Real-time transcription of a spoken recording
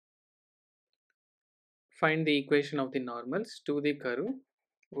Find the equation of the normals to the curve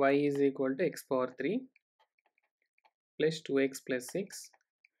y is equal to x power 3 plus 2x plus 6,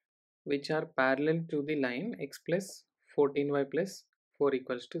 which are parallel to the line x plus 14y plus 4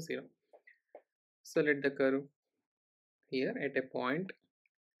 equals to 0. So let the curve here at a point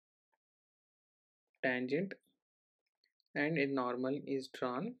tangent and a normal is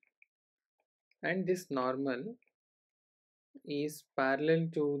drawn, and this normal is parallel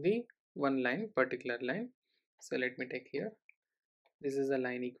to the one line, particular line. So let me take here, this is a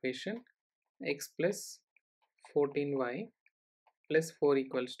line equation, x plus 14y plus 4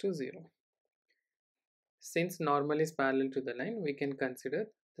 equals to 0. Since normal is parallel to the line, we can consider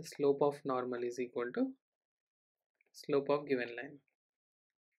the slope of normal is equal to slope of given line.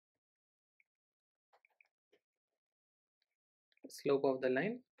 Slope of the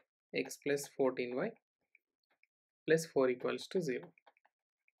line x plus 14y plus 4 equals to 0.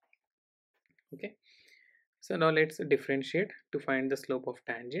 Okay, so now let's differentiate to find the slope of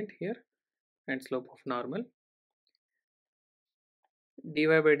tangent here and slope of normal. Dy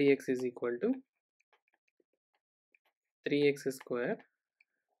by dx is equal to 3x square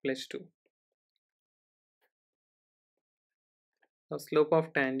plus 2. Now slope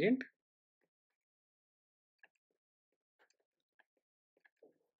of tangent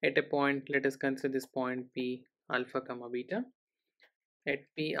at a point, let us consider this point P alpha comma beta. At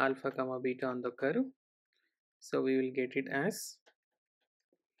P alpha comma beta on the curve, so we will get it as,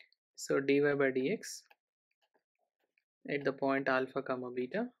 so dy by dx at the point alpha comma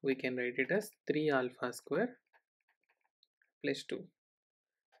beta, we can write it as 3 alpha square plus 2,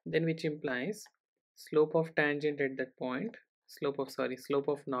 then which implies slope of tangent at that point, slope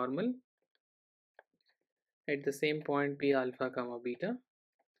of normal at the same point P alpha comma beta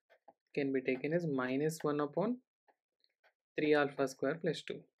can be taken as minus 1 upon 3 alpha square plus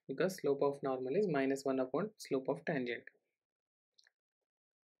 2, because slope of normal is minus 1 upon slope of tangent.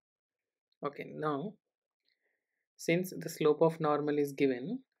 Okay, now since the slope of normal is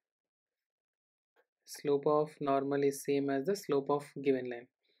given, slope of normal is same as the slope of given line.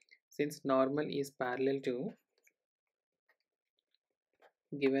 Since normal is parallel to,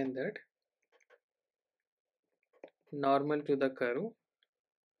 given that normal to the curve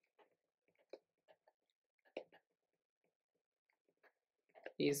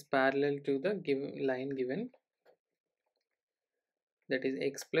is parallel to the given line given, that is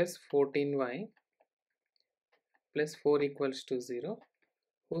x plus 14y plus 4 equals to 0,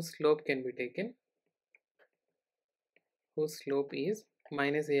 whose slope can be taken, whose slope is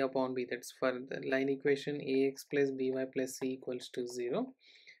minus a upon b. That's for the line equation ax plus by plus c equals to 0.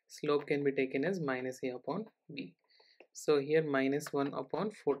 Slope can be taken as minus a upon b. So here minus 1 upon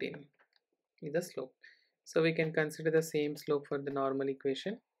 14 is the slope. So we can consider the same slope for the normal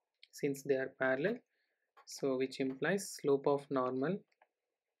equation since they are parallel. So which implies slope of normal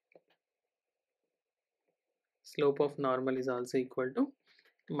is also equal to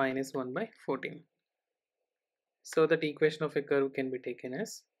minus 1 by 14. So that equation of a curve can be taken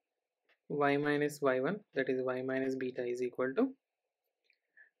as y minus y1, that is y minus beta, is equal to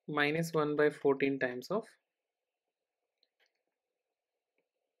minus 1 by 14 times of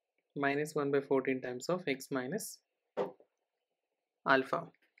x minus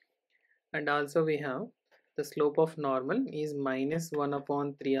alpha. And also we have the slope of normal is minus 1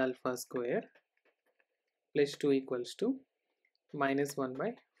 upon 3 alpha square plus 2 equals to minus 1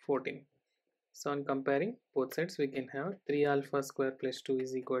 by 14. So on comparing both sides, we can have 3 alpha square plus 2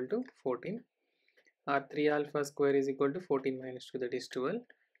 is equal to 14, or 3 alpha square is equal to 14 minus 2, that is 12,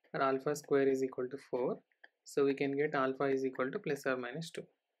 or alpha square is equal to 4. So we can get alpha is equal to plus or minus 2.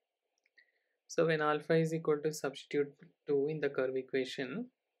 So when alpha is equal to, substitute 2 in the curve equation,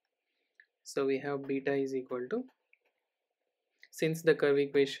 so we have beta is equal to, since the curve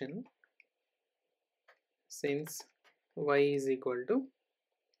equation, since y is equal to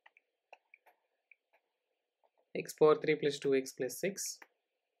x power 3 plus 2x plus 6,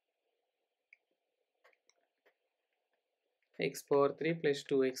 x power 3 plus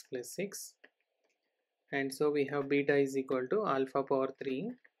 2x plus 6, and so we have beta is equal to alpha power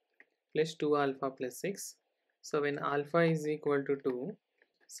 3 plus 2 alpha plus 6. So when alpha is equal to 2,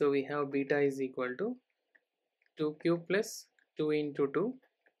 so we have beta is equal to 2 cube plus 2 into 2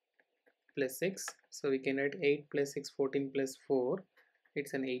 plus 6. So we can add 8 plus 6, 14 plus 4,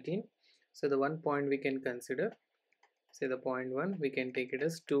 it's an 18. So the one point we can consider, say the point 1, we can take it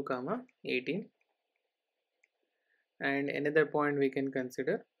as 2 comma 18, and another point we can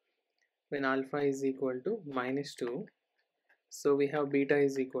consider when alpha is equal to minus 2, so we have beta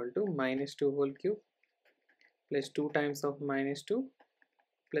is equal to minus 2 whole cube plus 2 times of minus 2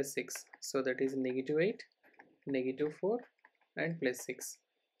 plus 6. So that is negative 8, negative 4 and plus 6.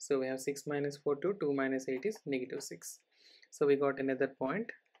 So we have 6 minus 4 to 2 minus 8 is negative 6. So we got another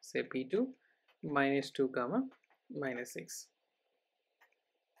point, say P2 minus 2 comma minus 6.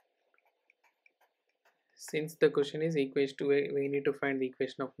 Since the question is equation to we need to find the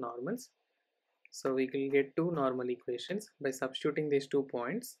equation of normals. So we will get two normal equations by substituting these 2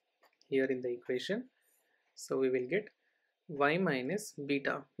 points here in the equation. So we will get y minus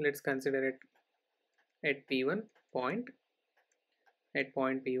beta. Let's consider it at P1 point, at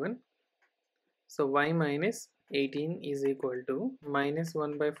point P1. So y minus 18 is equal to minus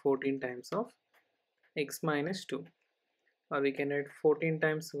 1 by 14 times of x minus 2, or we can write 14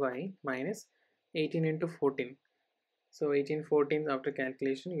 times y minus 18 into 14. So 18 14 after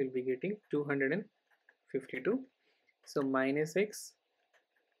calculation you will be getting 252. So minus x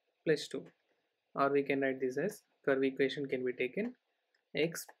plus 2, or we can write this as curve equation can be taken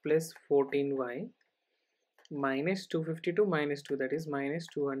x plus 14y minus 252 minus 2, that is minus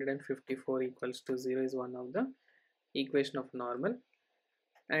 254 equals to 0 is one of the equation of normal.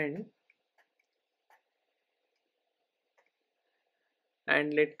 And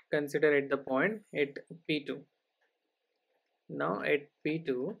let's consider at the point at P2. Now at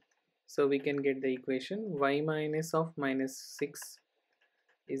P2, so we can get the equation y minus of minus 6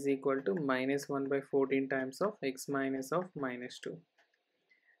 is equal to minus 1 by 14 times of x minus of minus 2.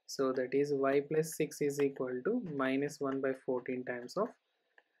 So that is y plus 6 is equal to minus 1 by 14 times of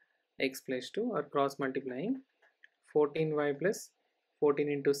x plus 2, or cross multiplying 14y plus 14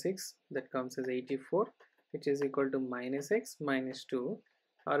 into 6, that comes as 84, which is equal to minus x minus 2,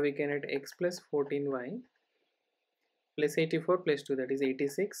 or we can add x plus 14y plus 84 plus 2, that is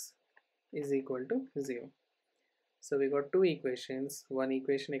 86 is equal to 0. So we got two equations. One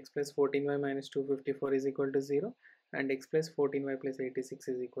equation x plus 14y minus 254 is equal to 0, and x plus 14y plus 86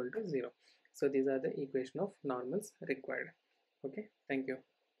 is equal to 0. So these are the equation of normals required. Okay, thank you.